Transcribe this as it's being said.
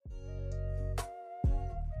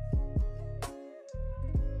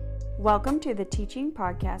Welcome to the teaching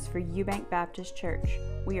podcast for Eubank Baptist Church.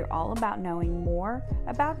 We are all about knowing more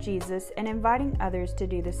about Jesus and inviting others to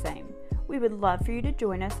do the same. We would love for you to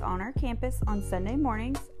join us on our campus on Sunday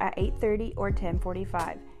mornings at 8:30 or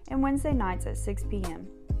 10:45 and Wednesday nights at 6 p.m.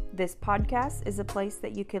 This podcast is a place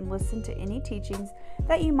that you can listen to any teachings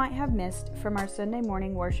that you might have missed from our Sunday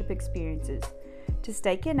morning worship experiences. To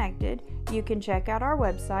stay connected, you can check out our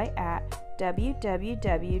website at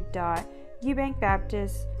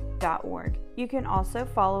www.eubankbaptist.org. You can also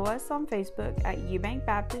follow us on Facebook at Eubank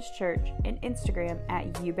Baptist Church and Instagram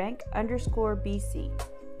at Eubank_BC.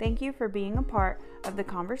 Thank you for being a part of the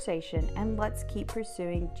conversation, and let's keep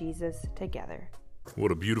pursuing Jesus together.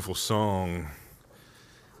 What a beautiful song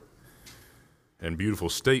and beautiful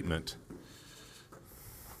statement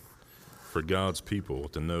for God's people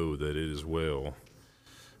to know that it is well.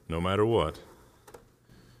 No matter what,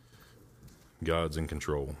 God's in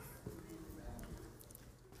control.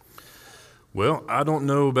 Well, I don't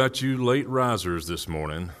know about you late risers this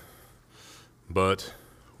morning, but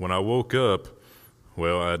when I woke up,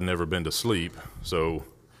 well, I had never been to sleep, so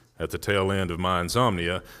at the tail end of my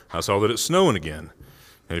insomnia, I saw that it's snowing again.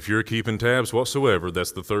 And if you're keeping tabs whatsoever,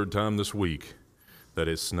 that's the third time this week that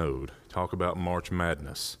it snowed. Talk about March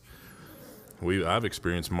Madness. I've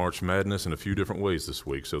experienced March Madness in a few different ways this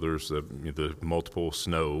week. So there's the multiple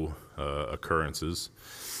snow occurrences.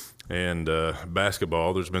 And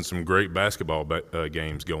basketball, there's been some great basketball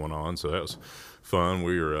games going on, so that was fun.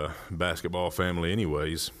 We are a basketball family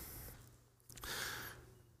anyways.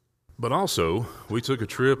 But also, we took a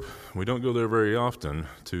trip, we don't go there very often,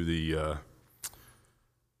 to the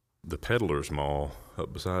Peddlers Mall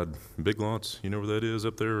up beside Big Lots. You know where that is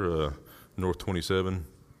up there, North 27?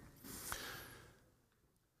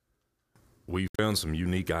 We found some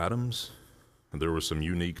unique items. There were some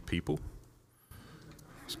unique people. I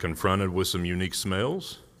was confronted with some unique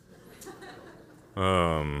smells.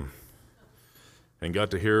 And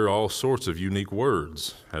got to hear all sorts of unique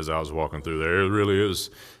words as I was walking through there. It really is.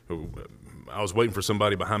 I was waiting for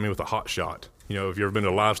somebody behind me with a hot shot. You know, if you've ever been to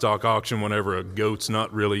a livestock auction, whenever a goat's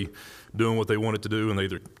not really doing what they want it to do and they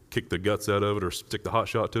either kick the guts out of it or stick the hot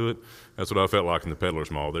shot to it, that's what I felt like in the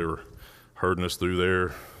Peddlers Mall. They were herding us through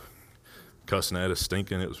there, cussing at us,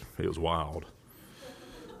 stinking. It was wild.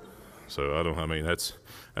 So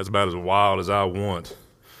that's about as wild as I want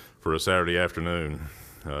for a Saturday afternoon.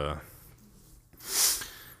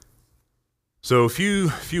 So a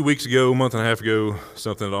few weeks ago, a month and a half ago,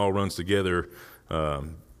 something that all runs together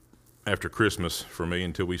after Christmas for me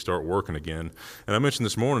until we start working again. And I mentioned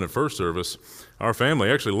this morning at first service, our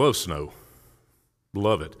family actually loves snow.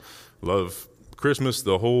 Love it. Love Christmas,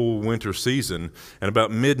 the whole winter season. And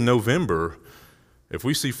about mid-November, if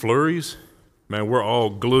we see flurries, man, we're all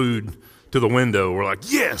glued to the window. We're like,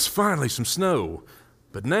 yes, finally some snow.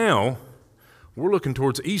 But now we're looking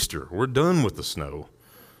towards Easter. We're done with the snow.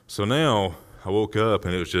 So now I woke up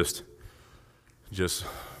and it was just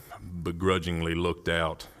begrudgingly looked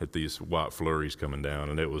out at these white flurries coming down,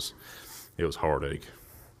 and it was heartache.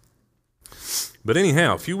 But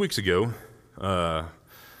anyhow, a few weeks ago, I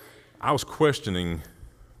was questioning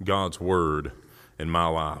God's word in my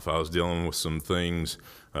life. I was dealing with some things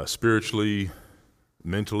spiritually,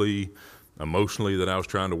 mentally, emotionally that I was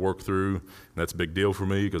trying to work through. And that's a big deal for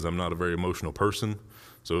me because I'm not a very emotional person.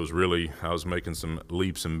 So I was making some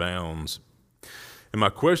leaps and bounds. And my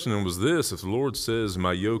question was this: if the Lord says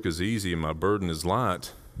my yoke is easy and my burden is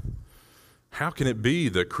light, how can it be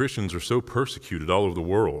that Christians are so persecuted all over the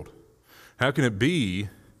world? How can it be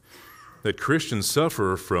that Christians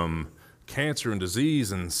suffer from cancer and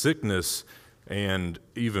disease and sickness and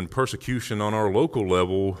even persecution on our local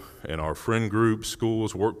level and our friend groups,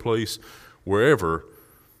 schools, workplace, wherever?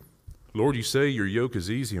 Lord, you say your yoke is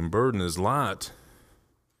easy and burden is light.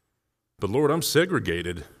 But Lord, I'm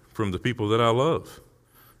segregated from the people that I love.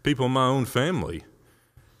 People in my own family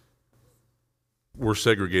were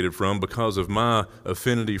segregated from because of my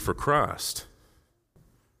affinity for Christ.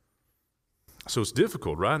 So it's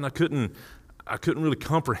difficult, right? And I couldn't really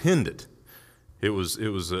comprehend it. It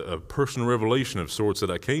was a personal revelation of sorts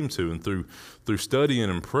that I came to, and through studying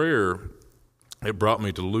and prayer, it brought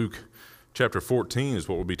me to Luke chapter 14 is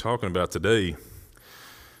what we'll be talking about today.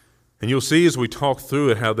 And you'll see as we talk through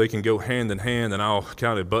it how they can go hand in hand, and I'll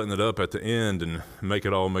kind of button it up at the end and make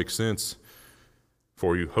it all make sense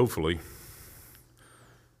for you, hopefully.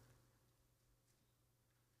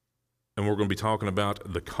 And we're going to be talking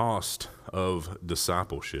about the cost of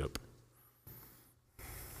discipleship.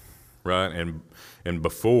 Right? And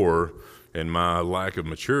before, in my lack of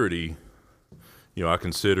maturity, I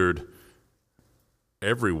considered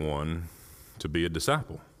everyone to be a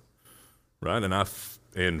disciple. right? And I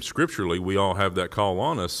And scripturally, we all have that call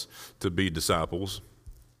on us to be disciples,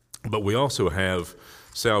 but we also have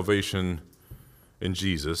salvation in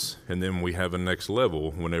Jesus, and then we have a next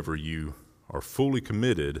level whenever you are fully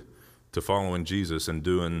committed to following Jesus and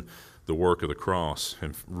doing the work of the cross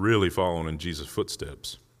and really following in Jesus'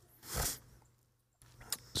 footsteps.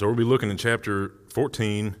 So we'll be looking in chapter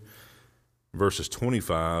 14, verses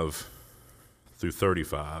 25 through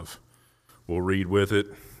 35. We'll read with it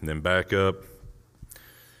and then back up,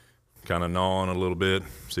 kind of gnaw on a little bit,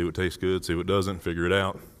 see what tastes good, see what doesn't, figure it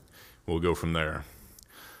out. We'll go from there.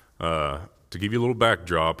 To give you a little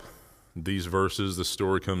backdrop, these verses, the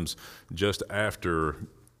story comes just after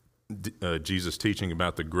Jesus teaching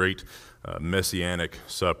about the great messianic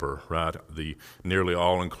supper, right? The nearly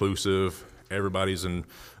all-inclusive, everybody's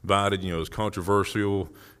invited. It's controversial,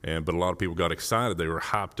 but a lot of people got excited. They were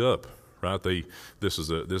hyped up, right? This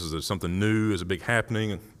is something new, it's a big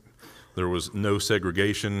happening. There was no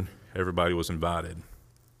segregation. Everybody was invited.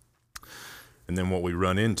 And then what we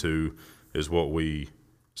run into is what we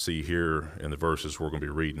see here in the verses we're going to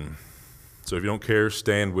be reading. So if you don't care,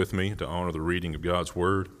 stand with me to honor the reading of God's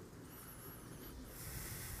Word.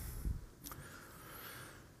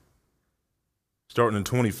 Starting in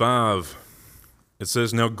 25, it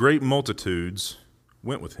says, "Now great multitudes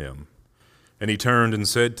went with him, and he turned and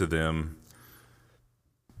said to them,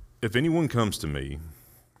 'If anyone comes to me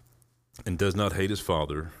and does not hate his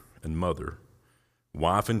father and mother,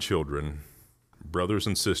 wife and children, brothers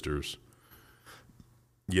and sisters,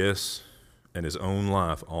 yes, and his own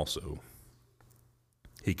life also,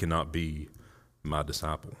 he cannot be my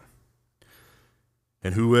disciple.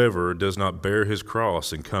 And whoever does not bear his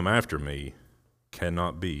cross and come after me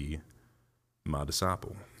cannot be my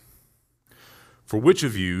disciple. For which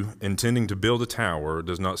of you, intending to build a tower,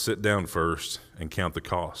 does not sit down first and count the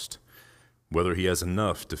cost, whether he has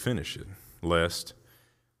enough to finish it, lest,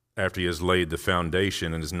 after he has laid the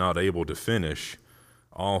foundation and is not able to finish,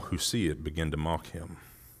 all who see it begin to mock him,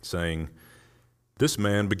 saying, This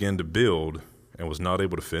man began to build and was not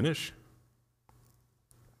able to finish?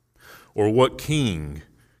 Or what king,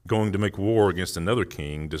 going to make war against another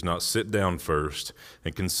king, does not sit down first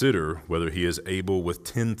and consider whether he is able with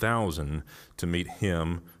 10,000 to meet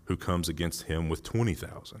him who comes against him with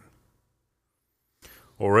 20,000?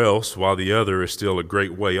 Or else, while the other is still a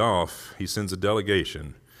great way off, he sends a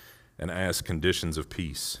delegation and asks conditions of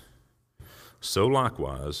peace. So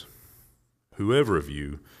likewise, whoever of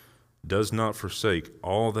you does not forsake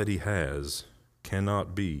all that he has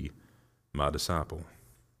cannot be my disciple.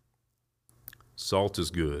 Salt is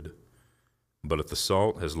good, but if the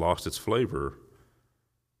salt has lost its flavor,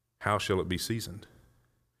 how shall it be seasoned?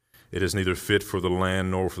 It is neither fit for the land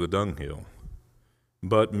nor for the dunghill,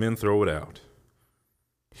 but men throw it out.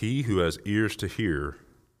 He who has ears to hear,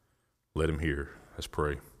 let him hear. Let's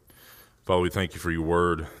pray. Father, we thank you for your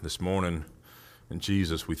word this morning. And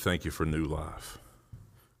Jesus, we thank you for new life.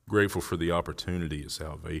 Grateful for the opportunity of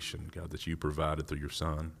salvation, God, that you provided through your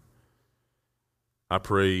Son. I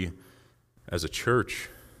pray as a church,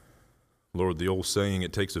 Lord, the old saying,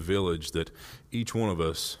 it takes a village, that each one of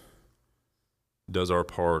us does our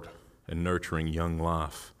part in nurturing young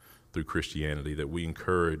life through Christianity, that we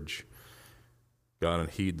encourage, God, and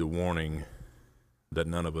heed the warning that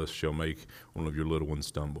none of us shall make one of your little ones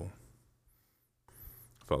stumble.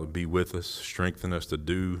 Father, be with us, strengthen us to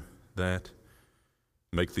do that.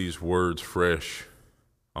 Make these words fresh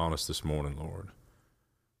on us this morning, Lord.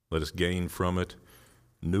 Let us gain from it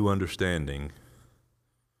new understanding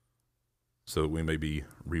so that we may be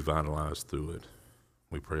revitalized through it.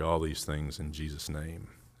 We pray all these things in Jesus' name.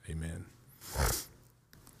 Amen.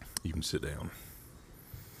 You can sit down.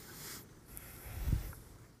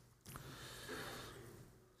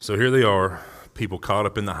 So here they are, people caught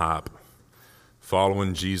up in the hype,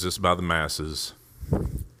 following Jesus by the masses.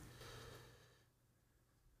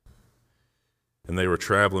 And they were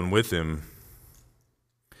traveling with him.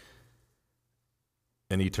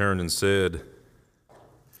 And he turned and said,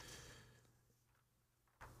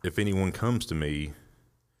 If anyone comes to me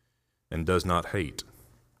and does not hate.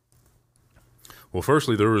 Well,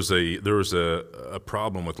 firstly, there was a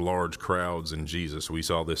problem with large crowds in Jesus. We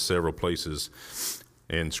saw this several places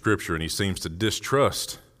in Scripture, and he seems to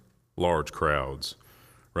distrust large crowds,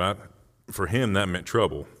 right? For him, that meant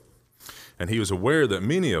trouble. And he was aware that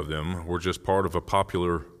many of them were just part of a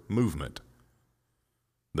popular movement.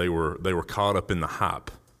 They were caught up in the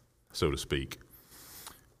hype, so to speak.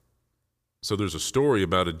 So there's a story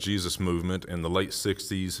about a Jesus movement in the late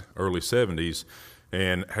 60s, early 70s.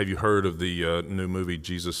 And have you heard of the new movie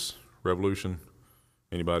Jesus Revolution?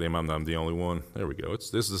 Anybody? I'm the only one. There we go.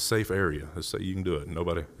 This is a safe area. Let's say you can do it.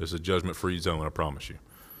 Nobody. It's a judgment-free zone. I promise you.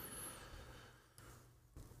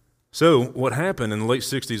 So what happened in the late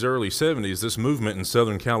 60s, early 70s? This movement in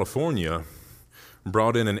Southern California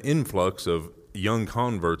brought in an influx of young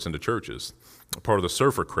converts into churches, part of the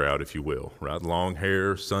surfer crowd, if you will. Right, long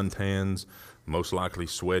hair, suntans, most likely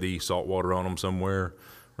sweaty, salt water on them somewhere.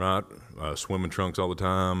 Right, swimming trunks all the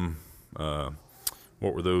time.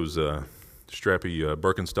 What were those? Strappy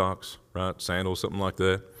Birkenstocks, right? Sandals, something like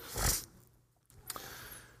that.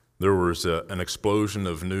 There was an explosion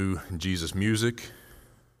of new Jesus music,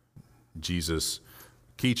 Jesus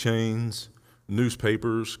keychains,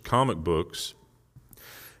 newspapers, comic books,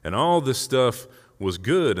 and all this stuff was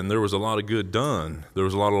good, and there was a lot of good done. There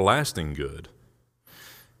was a lot of lasting good.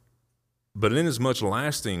 But in as much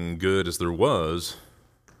lasting good as there was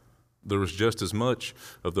just as much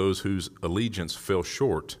of those whose allegiance fell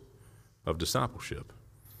short of discipleship,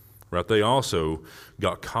 right? They also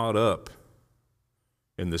got caught up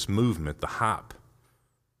in this movement, the hype.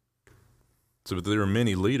 So there are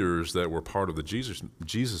many leaders that were part of the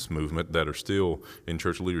Jesus movement that are still in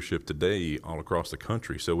church leadership today all across the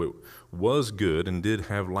country. So it was good and did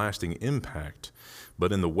have lasting impact,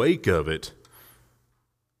 but in the wake of it,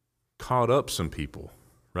 caught up some people,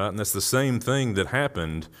 right? And that's the same thing that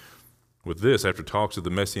happened with this. After talks at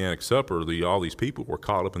the Messianic Supper, all these people were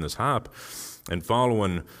caught up in this hype and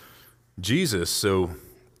following Jesus. So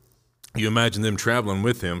you imagine them traveling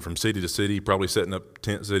with him from city to city, probably setting up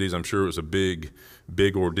tent cities. I'm sure it was a big,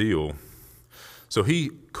 big ordeal. So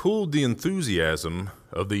he cooled the enthusiasm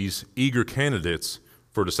of these eager candidates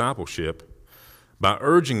for discipleship by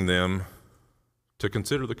urging them to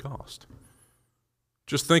consider the cost.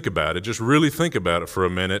 Just think about it. Just really think about it for a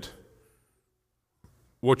minute.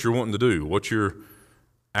 What you're wanting to do, what you're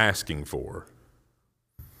asking for.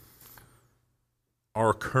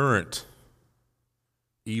 Our current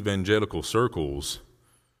evangelical circles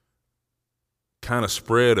kind of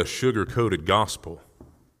spread a sugar-coated gospel,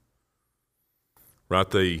 right?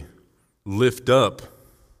 They lift up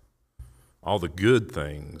all the good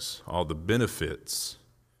things, all the benefits,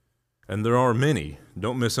 and there are many.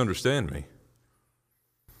 Don't misunderstand me.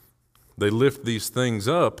 They lift these things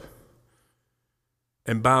up,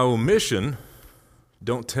 and by omission,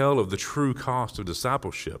 don't tell of the true cost of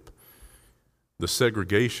discipleship, the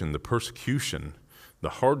segregation, the persecution, the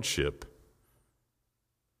hardship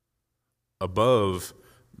above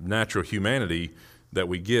natural humanity that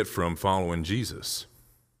we get from following Jesus.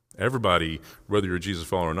 Everybody, whether you're a Jesus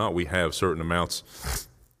follower or not, we have certain amounts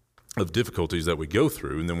of difficulties that we go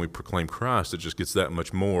through, and then we proclaim Christ. It just gets that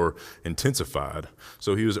much more intensified.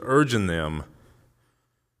 So he was urging them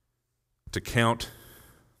to count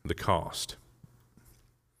the cost.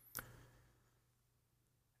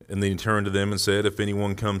 And then he turned to them and said, if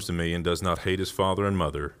anyone comes to me and does not hate his father and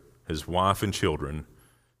mother, his wife and children,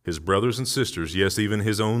 his brothers and sisters, yes, even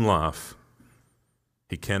his own life,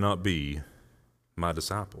 he cannot be my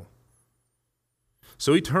disciple.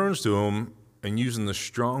 So he turns to them, and using the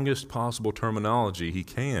strongest possible terminology he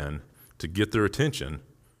can to get their attention,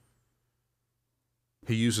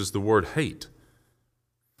 he uses the word hate.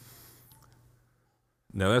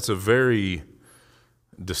 Now, that's a very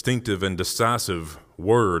distinctive and decisive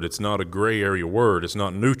word. It's not a gray area word. It's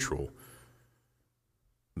not neutral.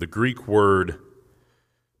 The Greek word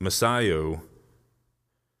messiah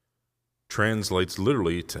translates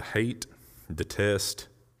literally to hate, detest,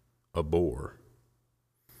 abhor.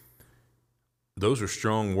 Those are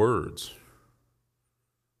strong words.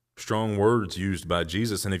 Strong words used by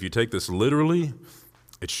Jesus. And if you take this literally,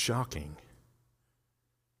 it's shocking.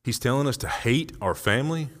 He's telling us to hate our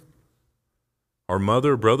family, our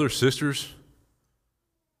mother, brothers, sisters.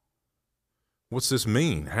 What's this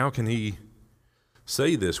mean? How can he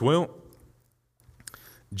say this? Well,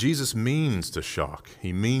 Jesus means to shock.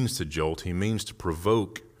 He means to jolt. He means to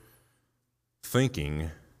provoke thinking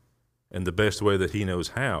in the best way that he knows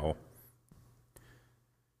how.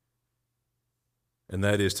 And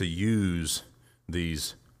that is to use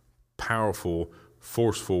these powerful,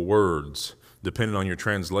 forceful words. Depending on your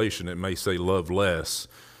translation, it may say love less,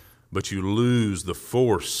 but you lose the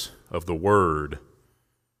force of the word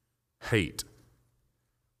hate.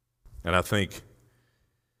 And I think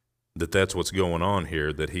that that's what's going on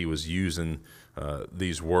here, that he was using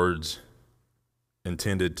these words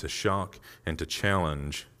intended to shock and to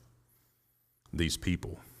challenge these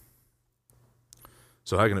people.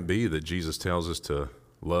 So how can it be that Jesus tells us to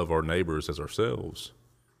love our neighbors as ourselves,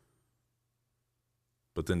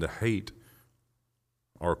 but then to hate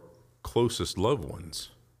our closest loved ones?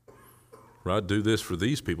 Right? Do this for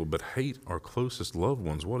these people, but hate our closest loved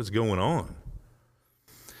ones. What is going on?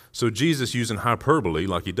 So Jesus, using hyperbole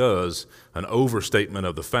like he does, an overstatement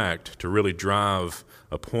of the fact to really drive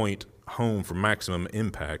a point home for maximum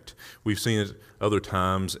impact. We've seen it other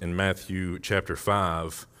times in Matthew chapter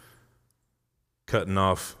 5, cutting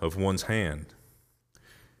off of one's hand.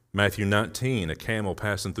 Matthew 19, a camel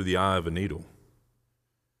passing through the eye of a needle.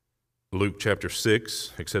 Luke chapter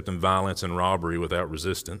 6, accepting violence and robbery without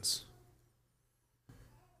resistance.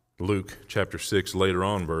 Luke chapter 6, later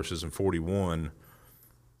on verses in 41,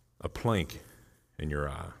 a plank in your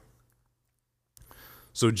eye.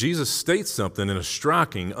 So Jesus states something in a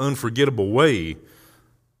striking, unforgettable way,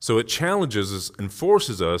 so it challenges us and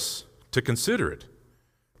forces us to consider it.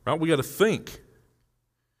 Right? We got to think.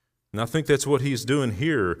 And I think that's what he's doing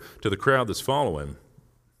here to the crowd that's following.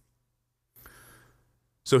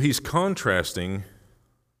 So he's contrasting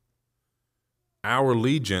our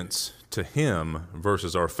allegiance to him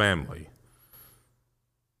versus our family.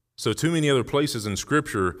 So too many other places in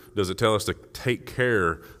Scripture does it tell us to take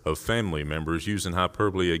care of family members. Using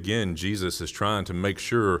hyperbole again, Jesus is trying to make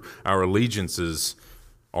sure our allegiances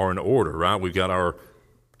are in order, right? We've got our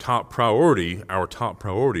top priority,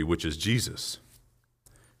 which is Jesus.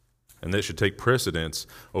 And that should take precedence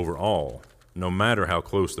over all, no matter how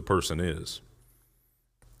close the person is.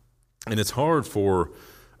 And it's hard for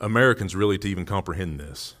Americans really to even comprehend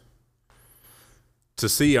this. To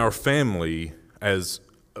see our family as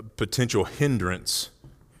a potential hindrance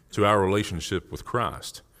to our relationship with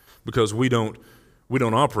Christ, because we don't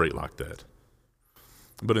operate like that.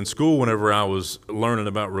 But in school, whenever I was learning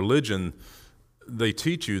about religion, they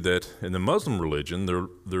teach you that in the Muslim religion,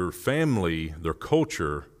 their family, their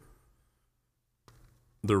culture,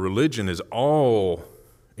 their religion is all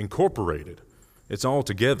incorporated. It's all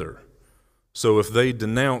together. So if they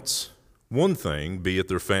denounce one thing, be it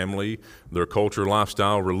their family, their culture,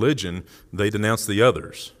 lifestyle, religion, they denounce the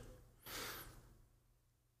others.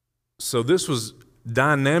 So this was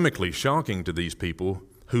dynamically shocking to these people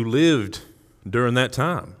who lived during that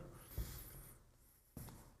time.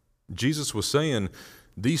 Jesus was saying,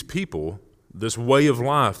 these people, this way of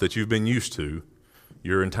life that you've been used to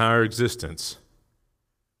your entire existence,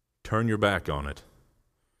 turn your back on it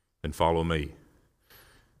and follow me.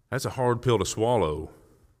 That's a hard pill to swallow.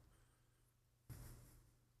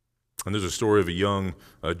 And there's a story of a young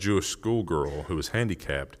Jewish schoolgirl who was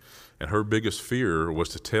handicapped, and her biggest fear was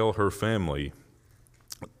to tell her family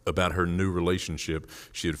about her new relationship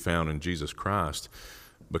she had found in Jesus Christ,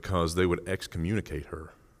 because they would excommunicate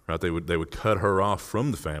her. Right? They would cut her off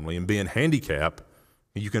from the family, and being handicapped,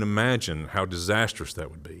 you can imagine how disastrous that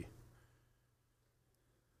would be.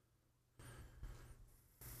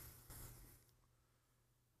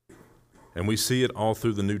 And we see it all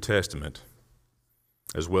through the New Testament,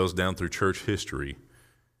 as well as down through church history,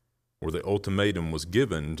 where the ultimatum was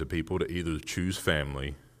given to people to either choose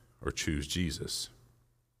family or choose Jesus.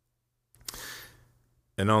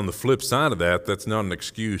 And on the flip side of that, that's not an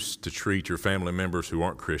excuse to treat your family members who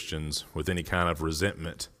aren't Christians with any kind of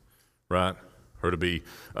resentment, right? Or to be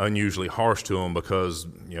unusually harsh to them because,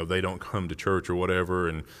 they don't come to church or whatever,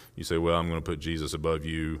 and you say, well, I'm going to put Jesus above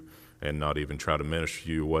you and not even try to minister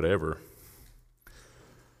to you, whatever.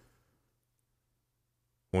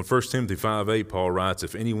 When 1 Timothy 5:8, Paul writes,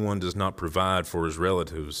 if anyone does not provide for his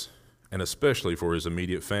relatives, and especially for his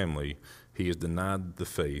immediate family, he has denied the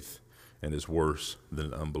faith and is worse than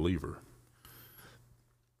an unbeliever.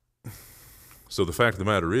 So the fact of the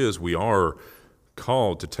matter is, we are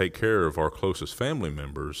called to take care of our closest family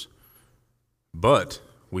members, but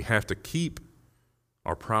we have to keep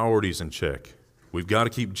our priorities in check. We've got to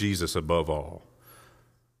keep Jesus above all.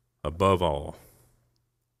 Above all.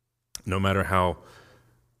 No matter how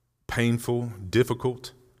painful,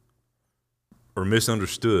 difficult, or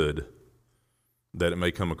misunderstood that it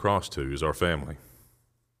may come across to is our family.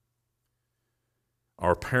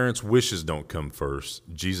 Our parents' wishes don't come first.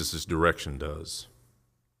 Jesus' direction does.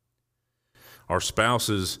 Our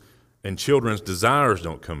spouses' and children's desires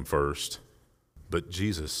don't come first, but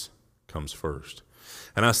Jesus comes first.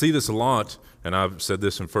 And I see this a lot, and I've said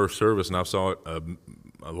this in first service, and I saw it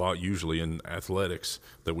a lot usually in athletics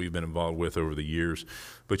that we've been involved with over the years.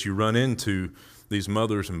 But you run into these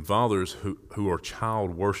mothers and fathers who are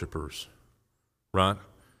child worshipers, right?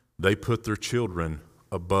 They put their children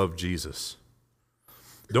above Jesus.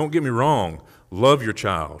 Don't get me wrong, love your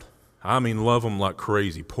child. I mean, love them like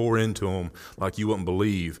crazy. Pour into them like you wouldn't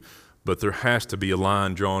believe. But there has to be a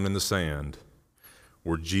line drawn in the sand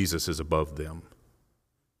where Jesus is above them.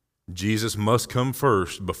 Jesus must come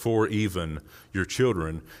first before even your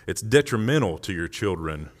children. It's detrimental to your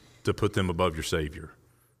children to put them above your Savior.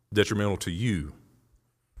 Detrimental to you.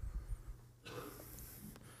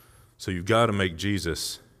 So you've got to make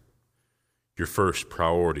Jesus your first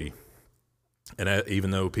priority. And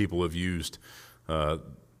even though people have used that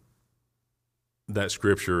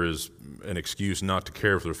scripture as an excuse not to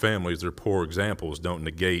care for their families, their poor examples don't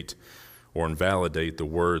negate or invalidate the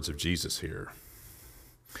words of Jesus here.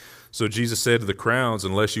 So Jesus said to the crowds,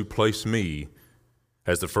 unless you place me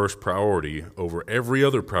as the first priority over every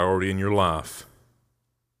other priority in your life,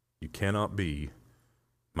 you cannot be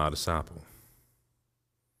my disciple.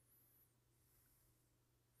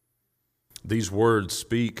 These words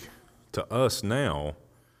speak to us now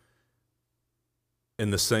in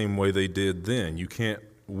the same way they did then. You can't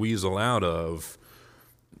weasel out of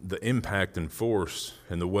the impact and force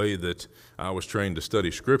and the way that I was trained to study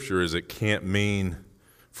Scripture is it can't mean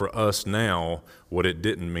for us now what it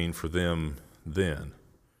didn't mean for them then.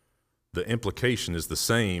 The implication is the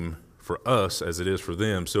same for us as it is for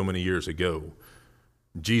them so many years ago.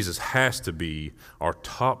 Jesus has to be our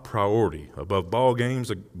top priority above ball games,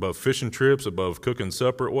 above fishing trips, above cooking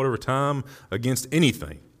supper at whatever time, against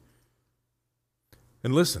anything.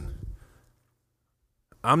 And listen,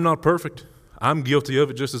 I'm not perfect. I'm guilty of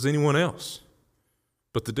it just as anyone else.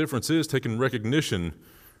 But the difference is taking recognition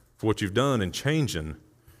for what you've done and changing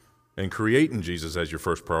and creating Jesus as your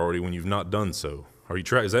first priority when you've not done so.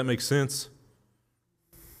 Does that make sense?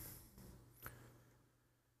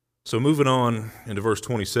 So moving on into verse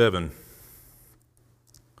 27,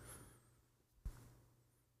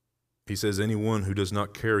 he says, anyone who does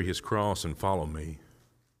not carry his cross and follow me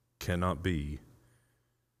cannot be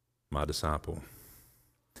my disciple.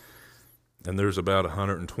 And there's about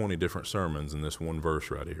 120 different sermons in this one verse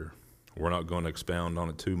right here. We're not going to expound on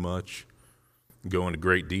it too much, go into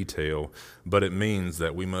great detail, but it means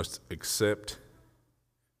that we must accept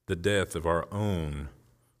the death of our own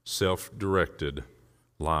self-directed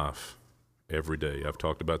life every day. I've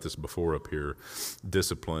talked about this before up here.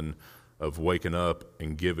 Discipline of waking up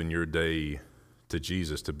and giving your day to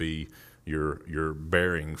Jesus to be your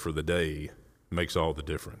bearing for the day makes all the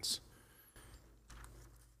difference.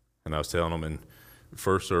 And I was telling them in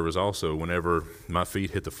first service also, whenever my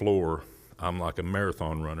feet hit the floor, I'm like a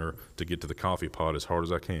marathon runner to get to the coffee pot as hard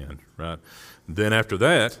as I can, right? Then after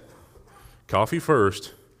that, coffee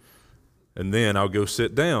first, and then I'll go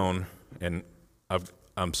sit down, and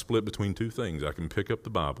I'm split between two things. I can pick up the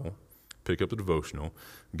Bible, pick up the devotional,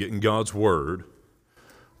 get in God's Word,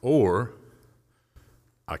 or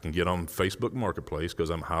I can get on Facebook Marketplace because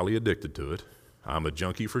I'm highly addicted to it. I'm a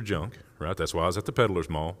junkie for junk, right? That's why I was at the Peddler's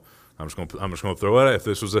Mall. I'm just going to throw it out. If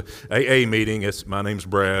this was a AA meeting, my name's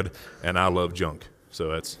Brad, and I love junk. So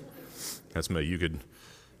that's me.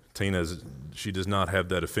 Tina, she does not have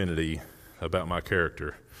that affinity about my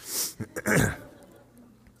character.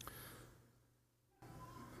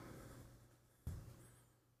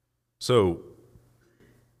 So,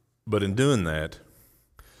 but in doing that,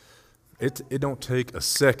 it don't take a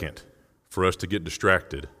second for us to get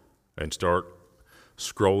distracted and start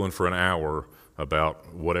scrolling for an hour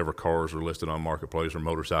about whatever cars are listed on Marketplace or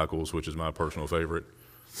motorcycles, which is my personal favorite.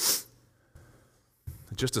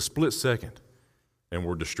 Just a split second, and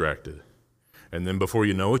we're distracted. And then before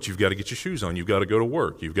you know it, you've got to get your shoes on. You've got to go to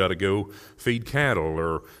work. You've got to go feed cattle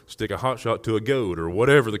or stick a hot shot to a goat or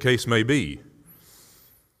whatever the case may be.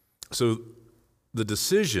 So the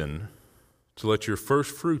decision to let your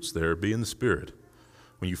first fruits there be in the Spirit.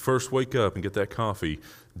 When you first wake up and get that coffee,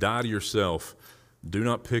 die to yourself. Do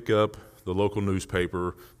not pick up the local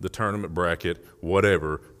newspaper, the tournament bracket,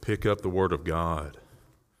 whatever. Pick up the Word of God.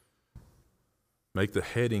 Make the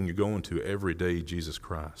heading you're going to every day Jesus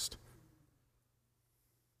Christ.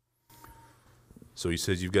 So he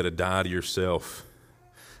says you've got to die to yourself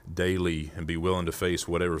daily and be willing to face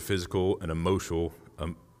whatever physical, emotional,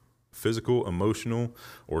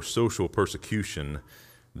 or social persecution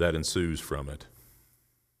that ensues from it.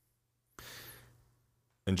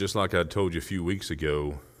 And just like I told you a few weeks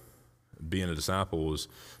ago, being a disciple is,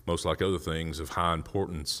 most like other things, of high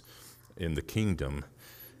importance in the kingdom.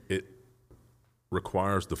 It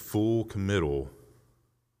requires the full committal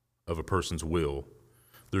of a person's will.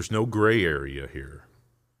 There's no gray area here.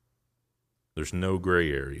 There's no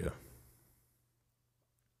gray area.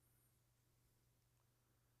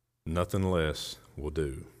 Nothing less will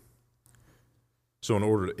do. So in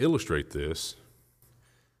order to illustrate this,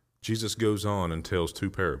 Jesus goes on and tells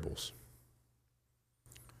two parables.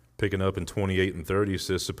 Picking up in 28 and 30, he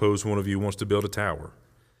says, suppose one of you wants to build a tower.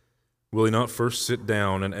 Will he not first sit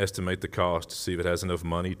down and estimate the cost to see if it has enough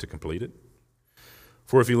money to complete it?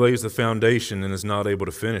 For if he lays the foundation and is not able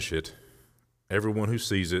to finish it, everyone who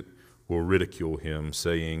sees it will ridicule him,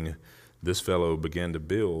 saying, this fellow began to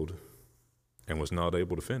build and was not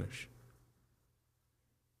able to finish.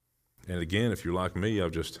 And again, if you're like me,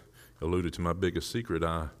 I've just alluded to my biggest secret.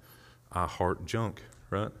 I heart junk,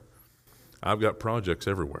 right? I've got projects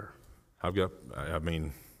everywhere. I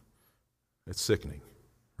mean, it's sickening,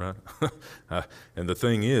 right? And the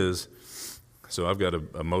thing is, so I've got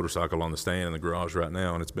a motorcycle on the stand in the garage right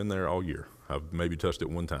now, and it's been there all year. I've maybe touched it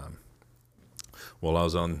one time. Well, I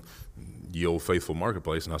was on the old Faithful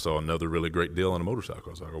Marketplace, and I saw another really great deal on a motorcycle. I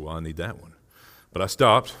was like, well, I need that one. But I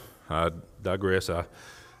stopped. I digress. I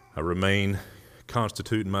remain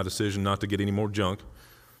constitute in my decision not to get any more junk.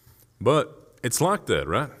 But it's like that,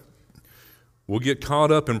 right? We'll get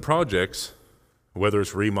caught up in projects, whether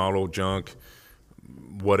it's remodel, junk,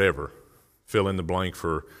 whatever. Fill in the blank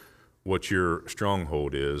for what your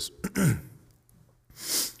stronghold is.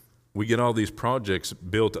 We get all these projects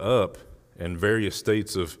built up in various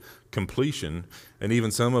states of completion, and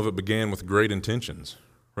even some of it began with great intentions,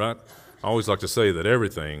 right? I always like to say that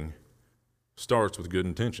everything starts with good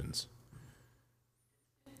intentions.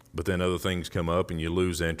 But then other things come up and you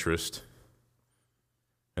lose interest.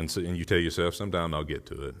 And you tell yourself, sometime I'll get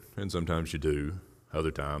to it. And sometimes you do.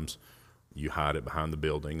 Other times you hide it behind the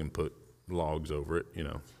building and put logs over it. You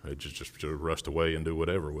know, it just rust away and do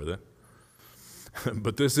whatever with it.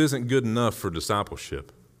 But this isn't good enough for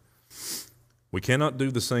discipleship. We cannot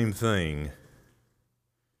do the same thing.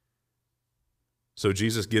 So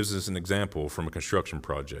Jesus gives us an example from a construction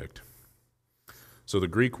project. So the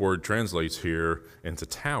Greek word translates here into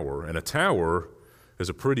tower, and a tower is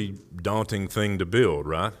a pretty daunting thing to build,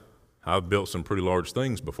 right? I've built some pretty large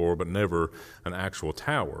things before, but never an actual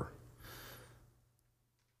tower.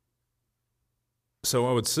 So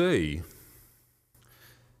I would say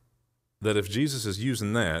that if Jesus is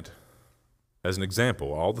using that as an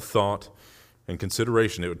example, all the thought and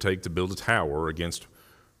consideration it would take to build a tower against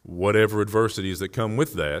whatever adversities that come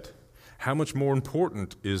with that, how much more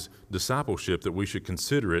important is discipleship that we should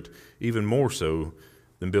consider it even more so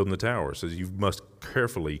than building the tower? It says you must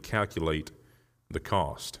carefully calculate the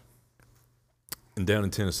cost. And down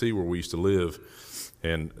in Tennessee where we used to live,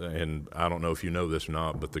 and I don't know if you know this or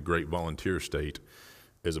not, but the great volunteer state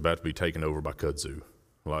is about to be taken over by kudzu.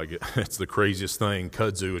 Like, it's the craziest thing.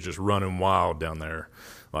 Kudzu is just running wild down there.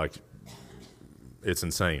 Like, it's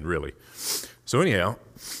insane, really. So anyhow,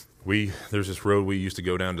 there's this road we used to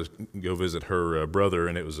go down to go visit her brother,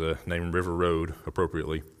 and it was named River Road,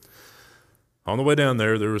 appropriately. On the way down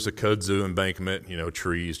there was a kudzu embankment,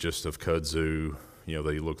 trees just of kudzu.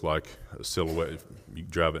 They look like a silhouette. You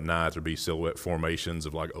drive at night, there'd be silhouette formations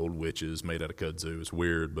of like old witches made out of kudzu. It's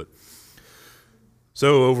weird, but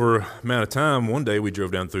so over an amount of time, one day we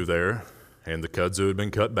drove down through there, and the kudzu had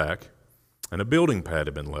been cut back, and a building pad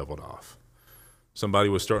had been leveled off. Somebody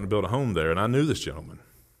was starting to build a home there, and I knew this gentleman.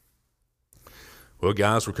 Well,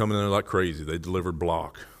 guys were coming in there like crazy. They delivered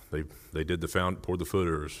block. They did poured the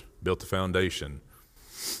footers, built the foundation,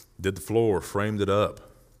 did the floor, framed it up.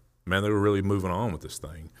 Man, they were really moving on with this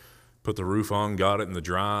thing. Put the roof on, got it in the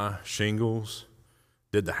dry shingles,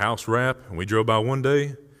 did the house wrap, and we drove by one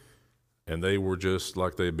day, and they were just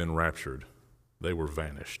like they had been raptured. They were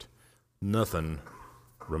vanished. Nothing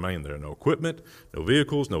remained there. No equipment, no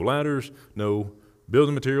vehicles, no ladders, no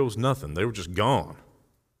building materials, nothing. They were just gone.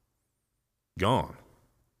 Gone.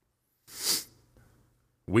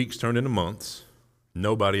 Weeks turned into months.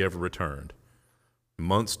 Nobody ever returned.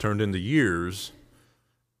 Months turned into years,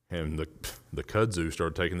 and the kudzu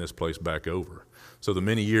started taking this place back over. So the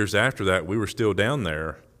many years after that, we were still down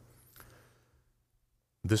there.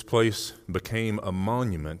 This place became a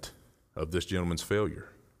monument of this gentleman's failure.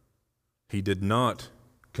 He did not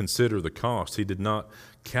consider the cost. He did not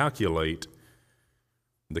calculate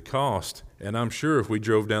the cost. And I'm sure if we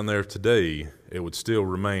drove down there today, it would still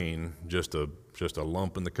remain just a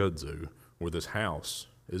lump in the kudzu where this house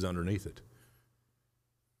is underneath it.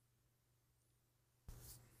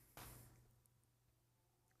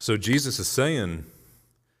 So Jesus is saying,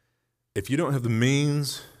 if you don't have the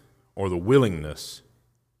means or the willingness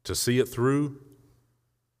to see it through,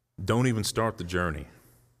 don't even start the journey.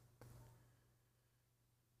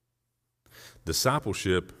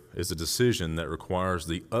 Discipleship is a decision that requires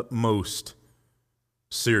the utmost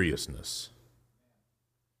seriousness.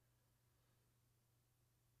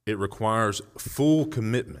 It requires full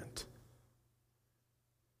commitment.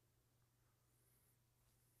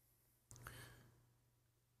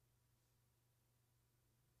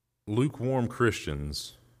 Lukewarm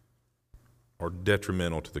Christians are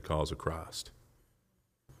detrimental to the cause of Christ.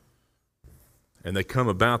 And they come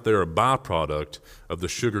about, they're a byproduct of the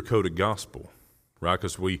sugar-coated gospel, right?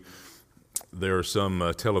 Because there are some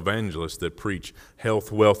televangelists that preach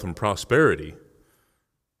health, wealth, and prosperity.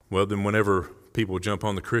 Well, then whenever people jump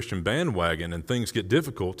on the Christian bandwagon and things get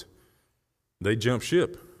difficult, they jump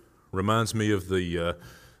ship, Reminds me of the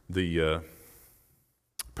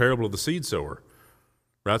parable of the seed sower.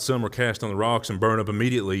 Right? Some are cast on the rocks and burn up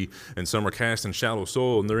immediately, and some are cast in shallow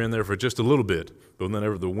soil, and they're in there for just a little bit. But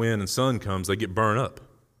whenever the wind and sun comes, they get burned up.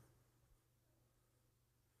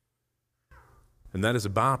 And that is a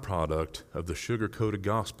byproduct of the sugar-coated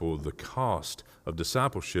gospel. The cost of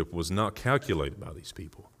discipleship was not calculated by these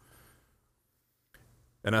people.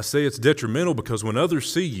 And I say it's detrimental because when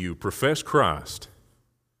others see you profess Christ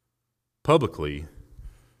publicly,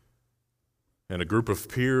 and a group of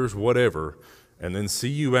peers, whatever, and then see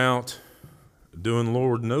you out doing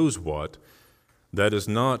Lord knows what, that is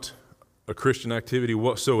not a Christian activity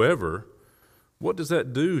whatsoever, what does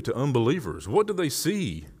that do to unbelievers? What do they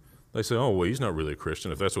see? They say, oh, well, he's not really a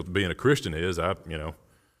Christian. If that's what being a Christian is,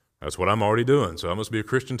 that's what I'm already doing, so I must be a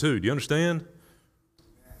Christian too. Do you understand?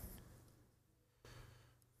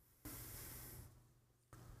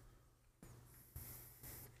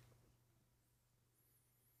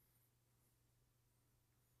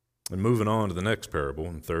 And moving on to the next parable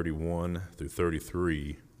in 31 through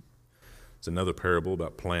 33, it's another parable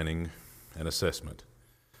about planning and assessment,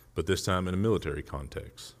 but this time in a military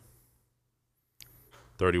context.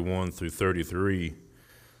 31 through 33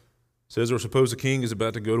 says, or suppose a king is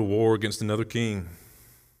about to go to war against another king.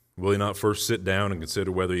 Will he not first sit down and consider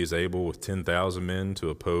whether he is able with 10,000 men to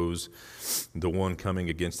oppose the one coming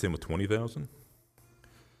against him with 20,000?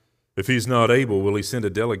 If he's not able, will he send a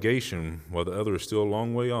delegation while the other is still a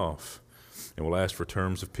long way off, and will ask for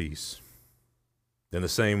terms of peace? In the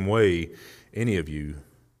same way, any of you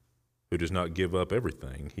who does not give up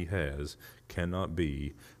everything he has cannot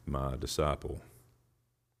be my disciple.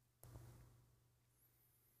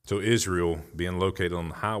 So Israel, being located on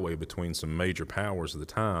the highway between some major powers of the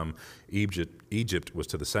time, Egypt was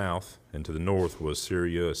to the south, and to the north was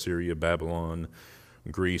Syria, Assyria, Babylon,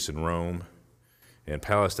 Greece, and Rome. And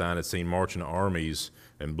Palestine had seen marching armies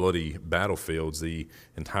and bloody battlefields the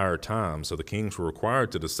entire time. So the kings were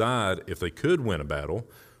required to decide if they could win a battle,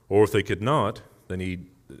 or if they could not, they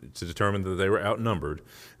need to determine that they were outnumbered,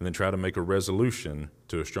 and then try to make a resolution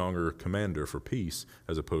to a stronger commander for peace,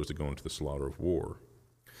 as opposed to going to the slaughter of war.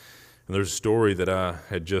 And there's a story that I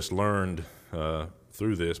had just learned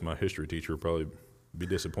through this. My history teacher would probably be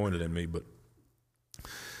disappointed in me, but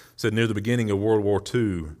said near the beginning of World War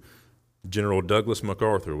II, General Douglas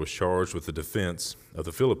MacArthur was charged with the defense of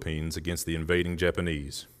the Philippines against the invading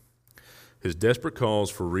Japanese. His desperate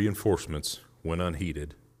calls for reinforcements went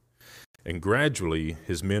unheeded, and gradually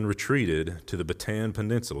his men retreated to the Bataan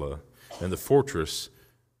Peninsula and the fortress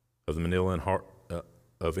of the Manila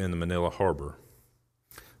in the Manila Harbor.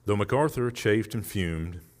 Though MacArthur chafed and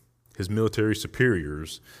fumed, his military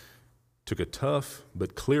superiors took a tough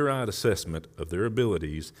but clear-eyed assessment of their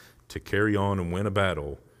abilities to carry on and win a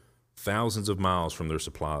battle thousands of miles from their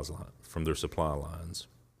supply lines.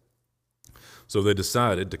 So they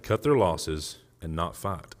decided to cut their losses and not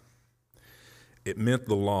fight. It meant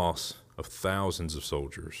the loss of thousands of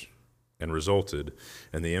soldiers and resulted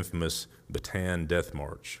in the infamous Bataan Death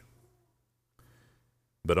March.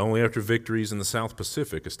 But only after victories in the South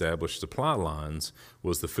Pacific established supply lines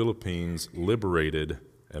was the Philippines liberated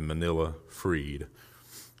and Manila freed.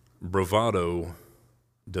 Bravado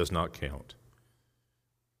does not count.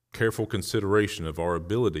 Careful consideration of our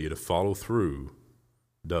ability to follow through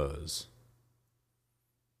does.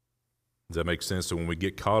 Does that make sense? So when we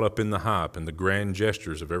get caught up in the hype and the grand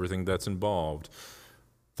gestures of everything that's involved,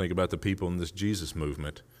 think about the people in this Jesus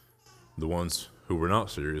movement, the ones who were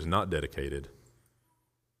not serious, not dedicated,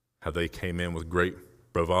 how they came in with great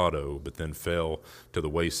bravado but then fell to the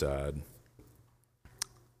wayside.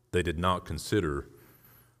 They did not consider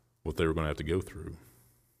what they were going to have to go through.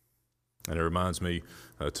 And it reminds me,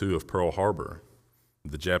 too, of Pearl Harbor.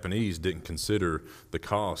 The Japanese didn't consider the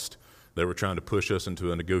cost. They were trying to push us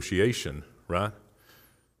into a negotiation, right?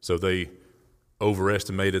 So they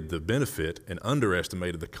overestimated the benefit and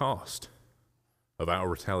underestimated the cost of our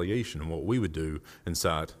retaliation and what we would do in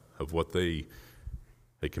sight of what they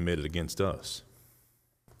committed against us.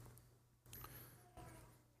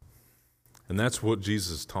 And that's what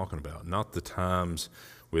Jesus is talking about, not the times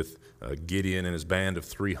with Gideon and his band of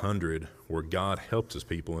 300 where God helped his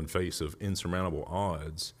people in face of insurmountable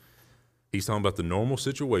odds. He's talking about the normal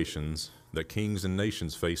situations that kings and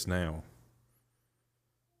nations face now,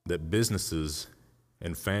 that businesses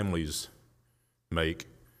and families make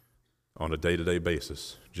on a day-to-day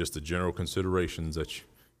basis, just the general considerations that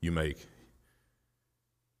you make.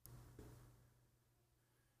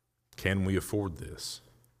 Can we afford this?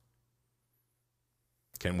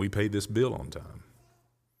 Can we pay this bill on time?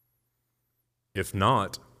 If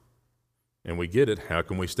not, and we get it, how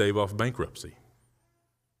can we stave off bankruptcy?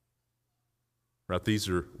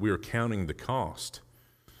 right? We are counting the cost.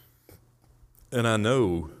 And I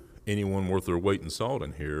know anyone worth their weight in salt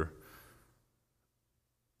in here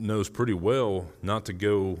knows pretty well not to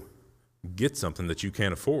go get something that you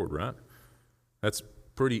can't afford, right? That's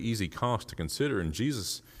pretty easy cost to consider. And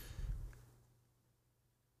Jesus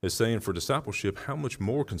is saying for discipleship, how much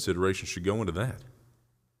more consideration should go into that?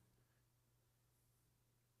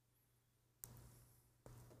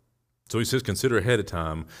 So he says, consider ahead of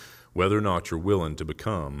time whether or not you're willing to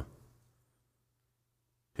become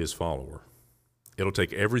his follower. It'll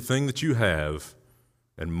take everything that you have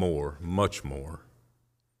and more, much more.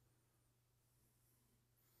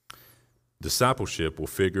 Discipleship will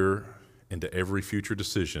figure into every future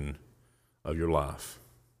decision of your life.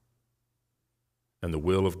 And the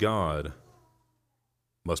will of God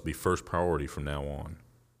must be first priority from now on.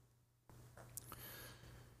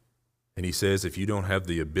 And he says if you don't have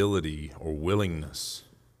the ability or willingness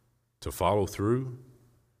to follow through,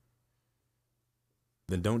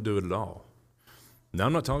 then don't do it at all. Now,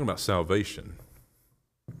 I'm not talking about salvation,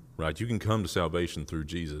 right? You can come to salvation through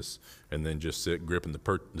Jesus and then just sit gripping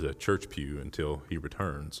the church pew until he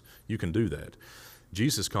returns. You can do that.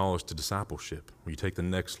 Jesus calls us to discipleship, where you take the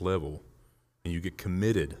next level and you get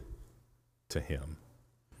committed to him.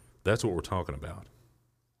 That's what we're talking about.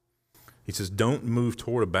 He says, don't move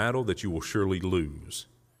toward a battle that you will surely lose.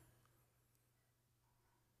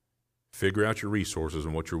 Figure out your resources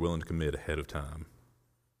and what you're willing to commit ahead of time.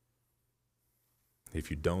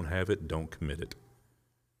 If you don't have it, don't commit it.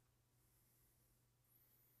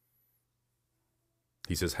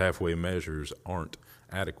 He says halfway measures aren't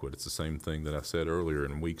adequate. It's the same thing that I said earlier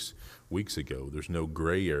in weeks ago. There's no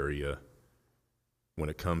gray area when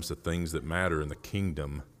it comes to things that matter in the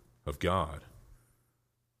kingdom of God.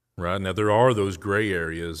 Right? Now, there are those gray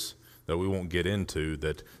areas that we won't get into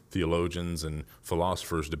that theologians and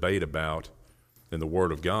philosophers debate about in the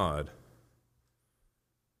Word of God.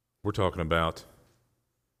 We're talking about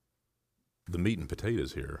the meat and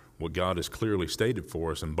potatoes here, what God has clearly stated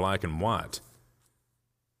for us in black and white.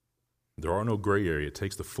 There are no gray area. It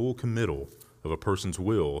takes the full committal of a person's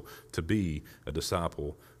will to be a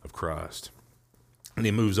disciple of Christ. And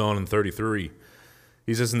he moves on in 33.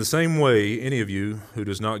 He says, in the same way, any of you who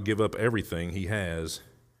does not give up everything he has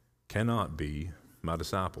cannot be my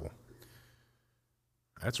disciple.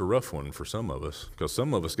 That's a rough one for some of us, because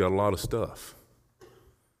some of us got a lot of stuff.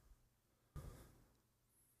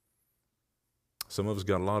 Some of us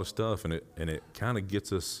got a lot of stuff, and it kind of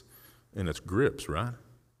gets us in its grips, right?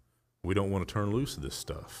 We don't want to turn loose of this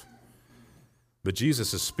stuff. But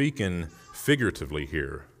Jesus is speaking figuratively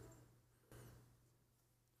here.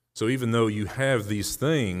 So even though you have these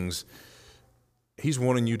things, he's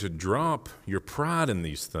wanting you to drop your pride in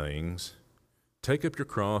these things, take up your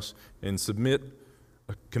cross, and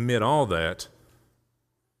commit all that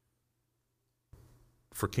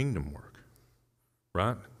for kingdom work,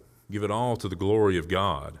 right? Give it all to the glory of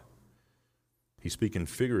God. He's speaking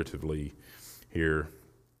figuratively here.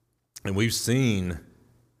 And we've seen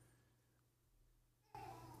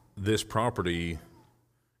this property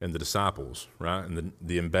in the disciples, right? And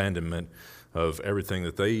the abandonment of everything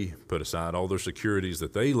that they put aside, all their securities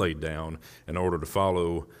that they laid down in order to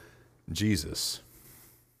follow Jesus.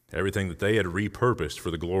 Everything that they had repurposed for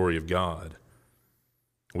the glory of God.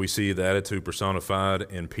 We see the attitude personified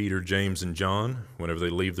in Peter, James, and John whenever they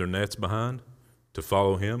leave their nets behind to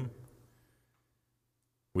follow him.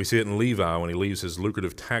 We see it in Levi when he leaves his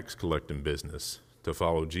lucrative tax collecting business to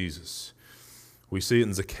follow Jesus. We see it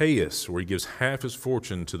in Zacchaeus where he gives half his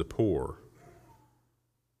fortune to the poor.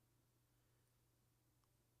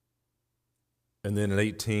 And then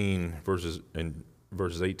in verses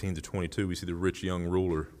 18 to 22, we see the rich young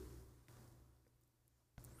ruler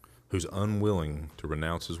who's unwilling to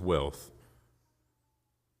renounce his wealth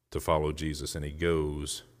to follow Jesus, and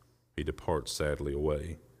he departs sadly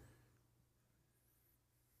away.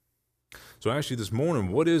 So I ask you this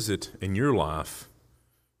morning, what is it in your life,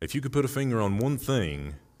 if you could put a finger on one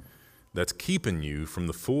thing that's keeping you from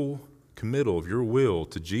the full committal of your will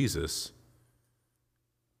to Jesus,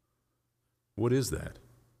 what is that?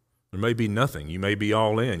 There may be nothing. You may be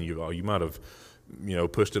all in. You might have,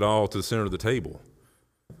 pushed it all to the center of the table.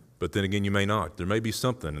 But then again, you may not. There may be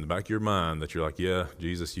something in the back of your mind that you're like, yeah,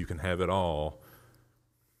 Jesus, you can have it all,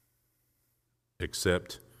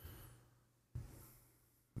 except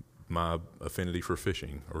my affinity for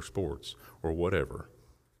fishing or sports or whatever.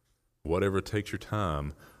 Whatever takes your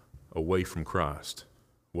time away from Christ.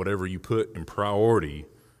 Whatever you put in priority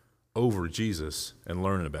over Jesus and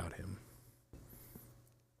learning about him.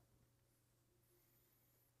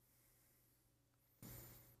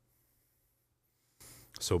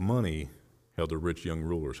 So money held the rich young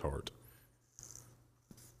ruler's heart.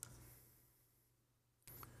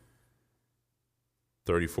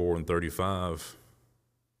 (34 and 35),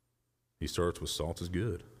 he starts with salt is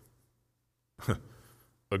good.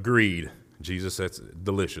 Agreed. Jesus, that's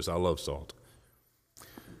delicious. I love salt.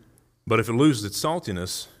 But if it loses its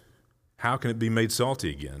saltiness, how can it be made salty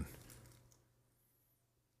again?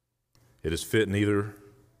 It is fit neither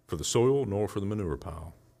for the soil nor for the manure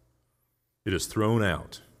pile. It is thrown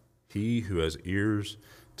out. He who has ears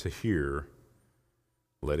to hear,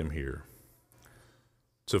 let him hear.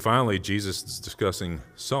 So finally, Jesus is discussing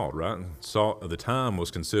salt, right? Salt at the time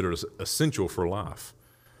was considered essential for life,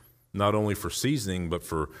 not only for seasoning, but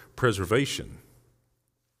for preservation.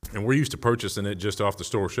 And we're used to purchasing it just off the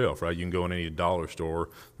store shelf, right? You can go in any dollar store,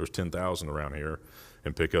 there's 10,000 around here,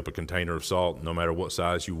 and pick up a container of salt, no matter what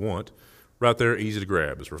size you want. Right there, easy to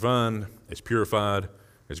grab. It's refined, it's purified,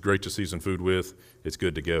 it's great to season food with, it's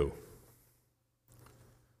good to go.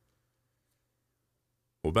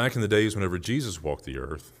 Well, back in the days whenever Jesus walked the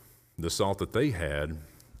earth, the salt that they had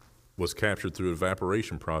was captured through an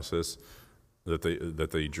evaporation process that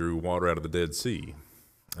they drew water out of the Dead Sea.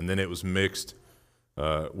 And then it was mixed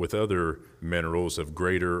with other minerals of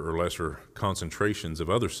greater or lesser concentrations of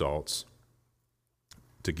other salts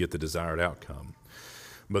to get the desired outcome.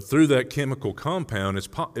 But through that chemical compound,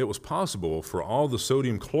 it was possible for all the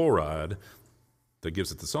sodium chloride that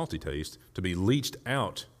gives it the salty taste to be leached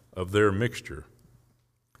out of their mixture.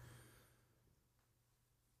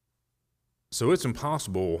 So it's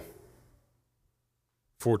impossible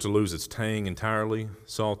for it to lose its tang entirely,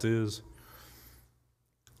 salt is.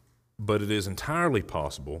 But it is entirely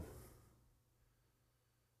possible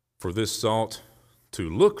for this salt to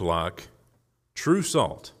look like true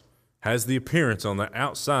salt, has the appearance on the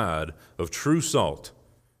outside of true salt,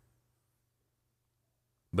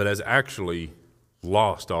 but has actually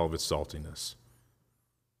lost all of its saltiness.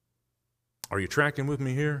 Are you tracking with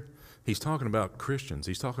me here? He's talking about Christians.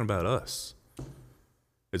 He's talking about us.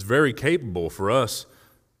 It's very capable for us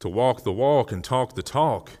to walk the walk and talk the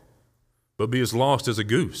talk, but be as lost as a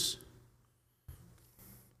goose.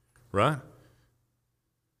 Right?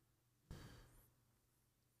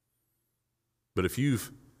 But if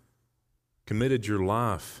you've committed your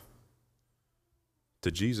life to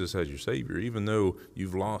Jesus as your Savior, even though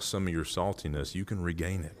you've lost some of your saltiness, you can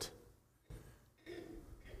regain it.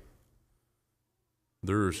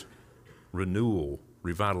 There's renewal,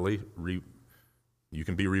 you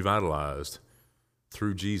can be revitalized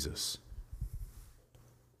through Jesus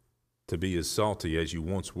to be as salty as you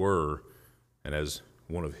once were and as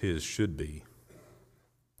one of His should be.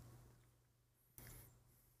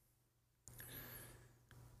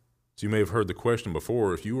 So you may have heard the question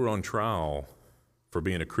before, if you were on trial for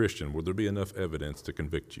being a Christian, would there be enough evidence to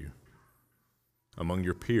convict you among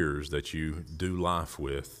your peers that you do life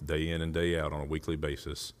with day in and day out on a weekly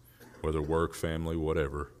basis, whether work, family,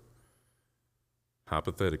 whatever?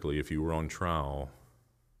 Hypothetically, if you were on trial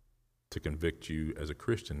to convict you as a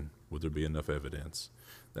Christian, would there be enough evidence?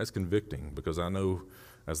 That's convicting, because I know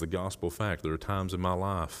as the gospel fact, there are times in my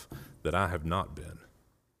life that I have not been.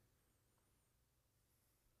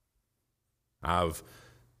 I've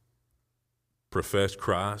professed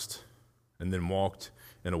Christ and then walked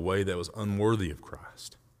in a way that was unworthy of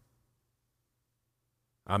Christ.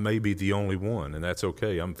 I may be the only one, and that's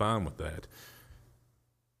okay. I'm fine with that.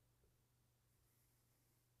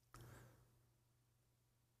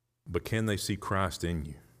 But can they see Christ in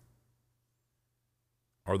you?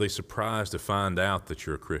 Are they surprised to find out that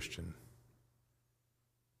you're a Christian?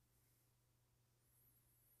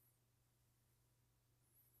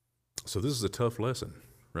 So this is a tough lesson,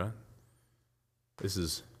 right? This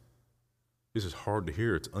is hard to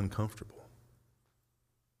hear. It's uncomfortable,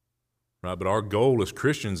 right? But our goal as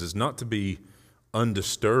Christians is not to be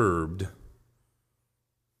undisturbed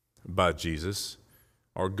by Jesus.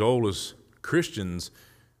 Our goal as Christians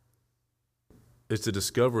is to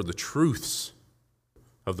discover the truths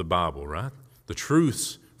of the Bible, right? The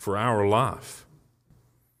truths for our life.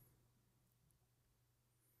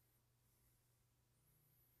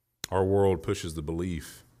 Our world pushes the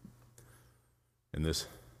belief in this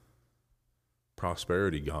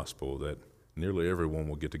prosperity gospel that nearly everyone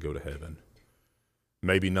will get to go to heaven.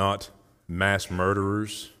 Maybe not mass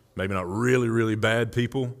murderers, maybe not really, really bad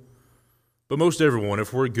people, but most everyone,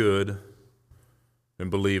 if we're good and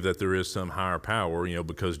believe that there is some higher power,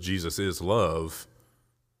 because Jesus is love,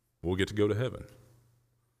 we'll get to go to heaven.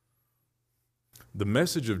 The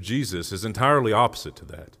message of Jesus is entirely opposite to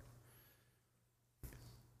that.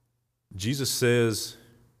 Jesus says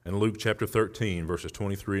in Luke chapter 13, verses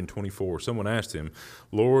 23 and 24, someone asked him,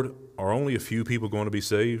 "Lord, are only a few people going to be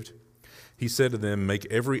saved?" He said to them, "Make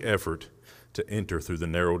every effort to enter through the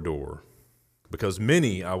narrow door, because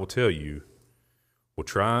many, I will tell you, will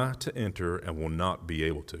try to enter and will not be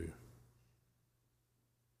able to."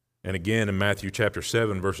 And again in Matthew chapter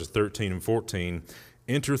 7, verses 13 and 14,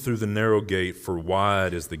 "Enter through the narrow gate, for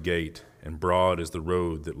wide is the gate, and broad is the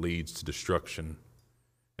road that leads to destruction,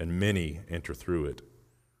 and many enter through it.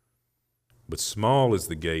 But small is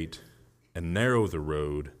the gate, and narrow the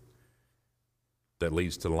road that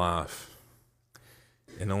leads to life,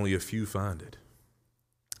 and only a few find it."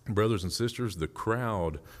 Brothers and sisters, the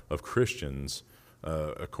crowd of Christians,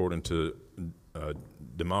 according to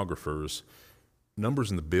demographers,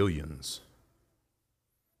 numbers in the billions.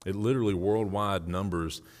 It literally worldwide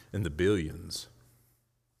numbers in the billions.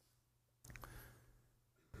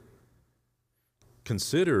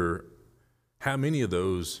 Consider how many of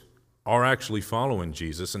those are actually following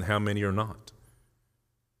Jesus and how many are not.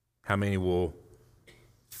 How many will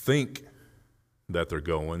think that they're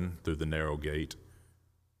going through the narrow gate,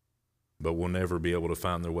 but will never be able to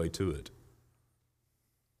find their way to it.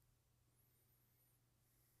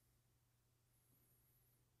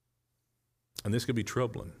 And this could be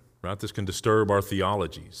troubling, right? This can disturb our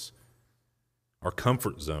theologies, our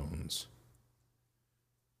comfort zones.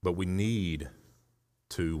 But we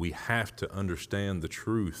have to understand the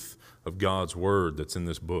truth of God's word that's in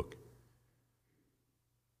this book.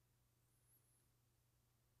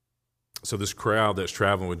 So this crowd that's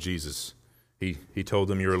traveling with Jesus, he told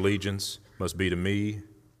them, "Your allegiance must be to me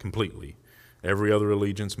completely. Every other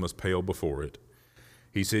allegiance must pale before it."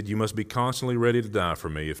 He said, "You must be constantly ready to die for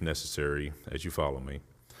me if necessary as you follow me.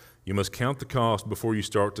 You must count the cost before you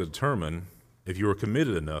start to determine if you are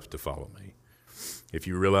committed enough to follow me. If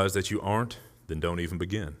you realize that you aren't, then don't even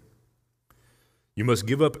begin. You must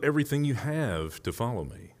give up everything you have to follow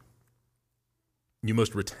me. You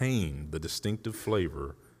must retain the distinctive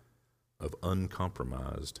flavor of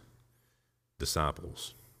uncompromised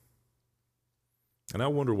disciples." And I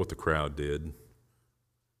wonder what the crowd did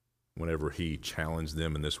whenever he challenged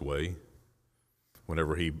them in this way,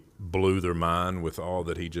 whenever he blew their mind with all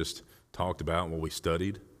that he just talked about and what we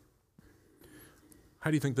studied.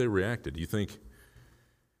 How do you think they reacted? Do you think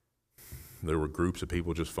there were groups of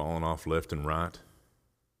people just falling off left and right,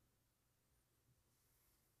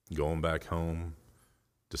 going back home,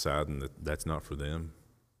 deciding that that's not for them?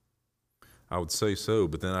 I would say so,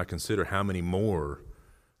 but then I consider how many more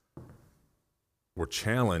were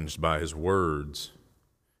challenged by his words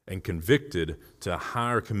and convicted to a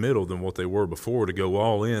higher committal than what they were before, to go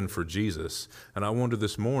all in for Jesus. And I wonder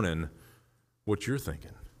this morning what you're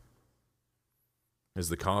thinking. Is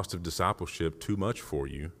the cost of discipleship too much for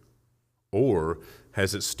you? Or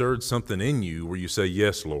has it stirred something in you where you say,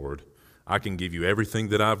 "Yes, Lord, I can give you everything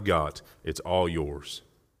that I've got. It's all yours"?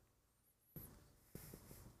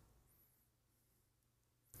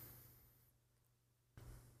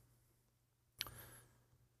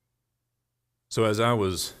 So as I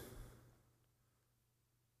was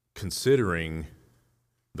considering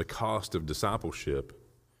the cost of discipleship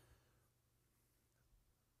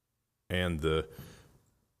and the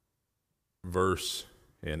verse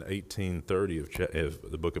in 18:30 of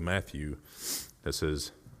the book of Matthew that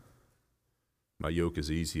says, "My yoke is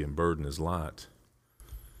easy and burden is light,"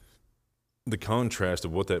 the contrast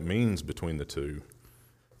of what that means between the two.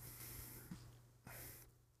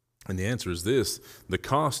 And the answer is this: the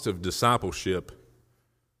cost of discipleship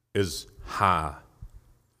is high.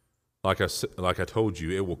 Like I told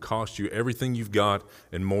you, it will cost you everything you've got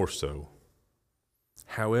and more so.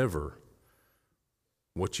 However,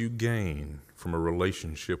 what you gain from a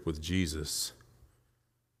relationship with Jesus,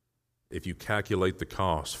 if you calculate the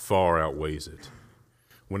cost, far outweighs it.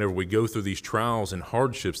 Whenever we go through these trials and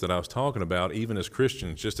hardships that I was talking about, even as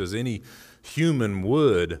Christians, just as any human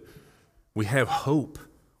would, we have hope.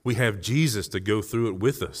 We have Jesus to go through it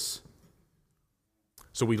with us.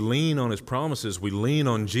 So we lean on his promises. We lean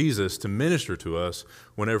on Jesus to minister to us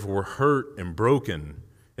whenever we're hurt and broken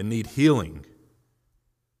and need healing.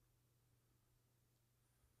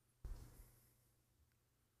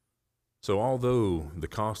 So although the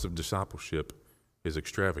cost of discipleship is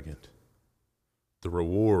extravagant, the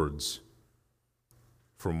rewards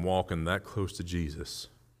from walking that close to Jesus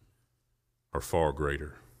are far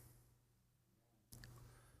greater.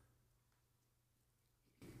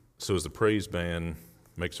 So as the praise band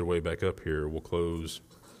makes their way back up here, we'll close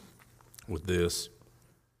with this.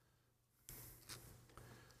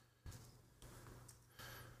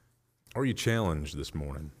 Are you challenged this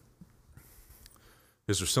morning?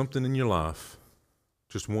 Is there something in your life,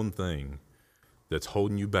 just one thing, that's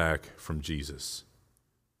holding you back from Jesus?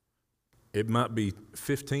 It might be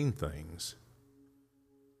 15 things.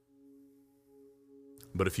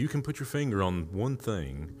 But if you can put your finger on one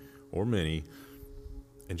thing or many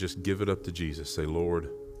and just give it up to Jesus, say, Lord,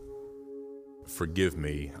 forgive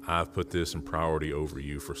me. I've put this in priority over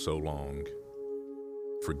you for so long.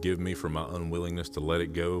 Forgive me for my unwillingness to let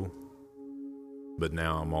it go, but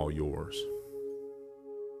now I'm all yours.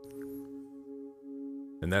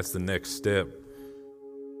 And that's the next step.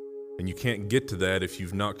 And you can't get to that if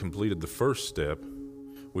you've not completed the first step,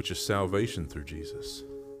 which is salvation through Jesus.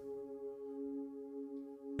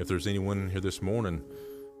 If there's anyone here this morning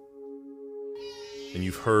and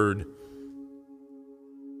you've heard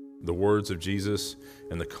the words of Jesus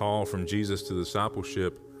and the call from Jesus to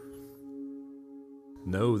discipleship,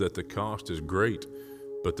 know that the cost is great,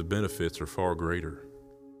 but the benefits are far greater.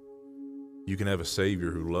 You can have a Savior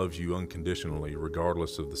who loves you unconditionally,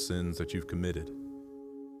 regardless of the sins that you've committed.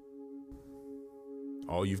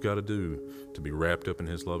 All you've got to do to be wrapped up in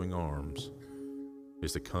His loving arms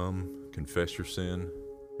is to come, confess your sin,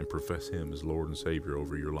 and profess Him as Lord and Savior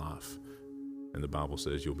over your life. And the Bible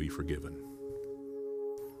says you'll be forgiven.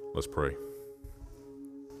 Let's pray.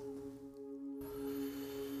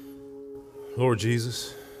 Lord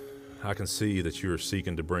Jesus, I can see that you are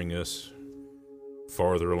seeking to bring us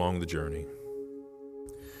farther along the journey.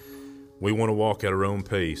 We want to walk at our own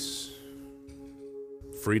pace,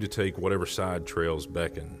 free to take whatever side trails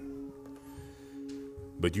beckon.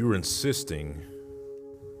 But you are insisting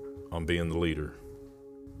on being the leader.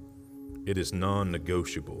 It is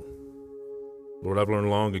non-negotiable. Lord, I've learned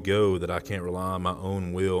long ago that I can't rely on my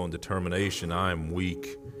own will and determination. I am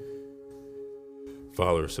weak.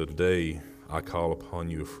 Father, so today I call upon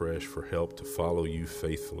you afresh for help to follow you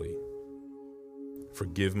faithfully.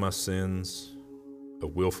 Forgive my sins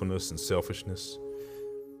of willfulness and selfishness.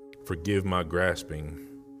 Forgive my grasping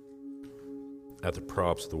at the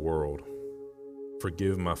props of the world.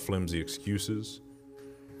 Forgive my flimsy excuses.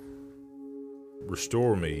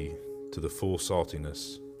 Restore me to the full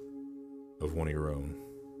saltiness of one of your own.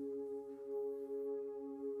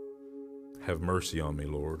 Have mercy on me,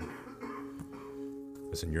 Lord.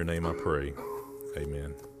 It's in your name I pray.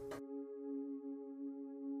 Amen.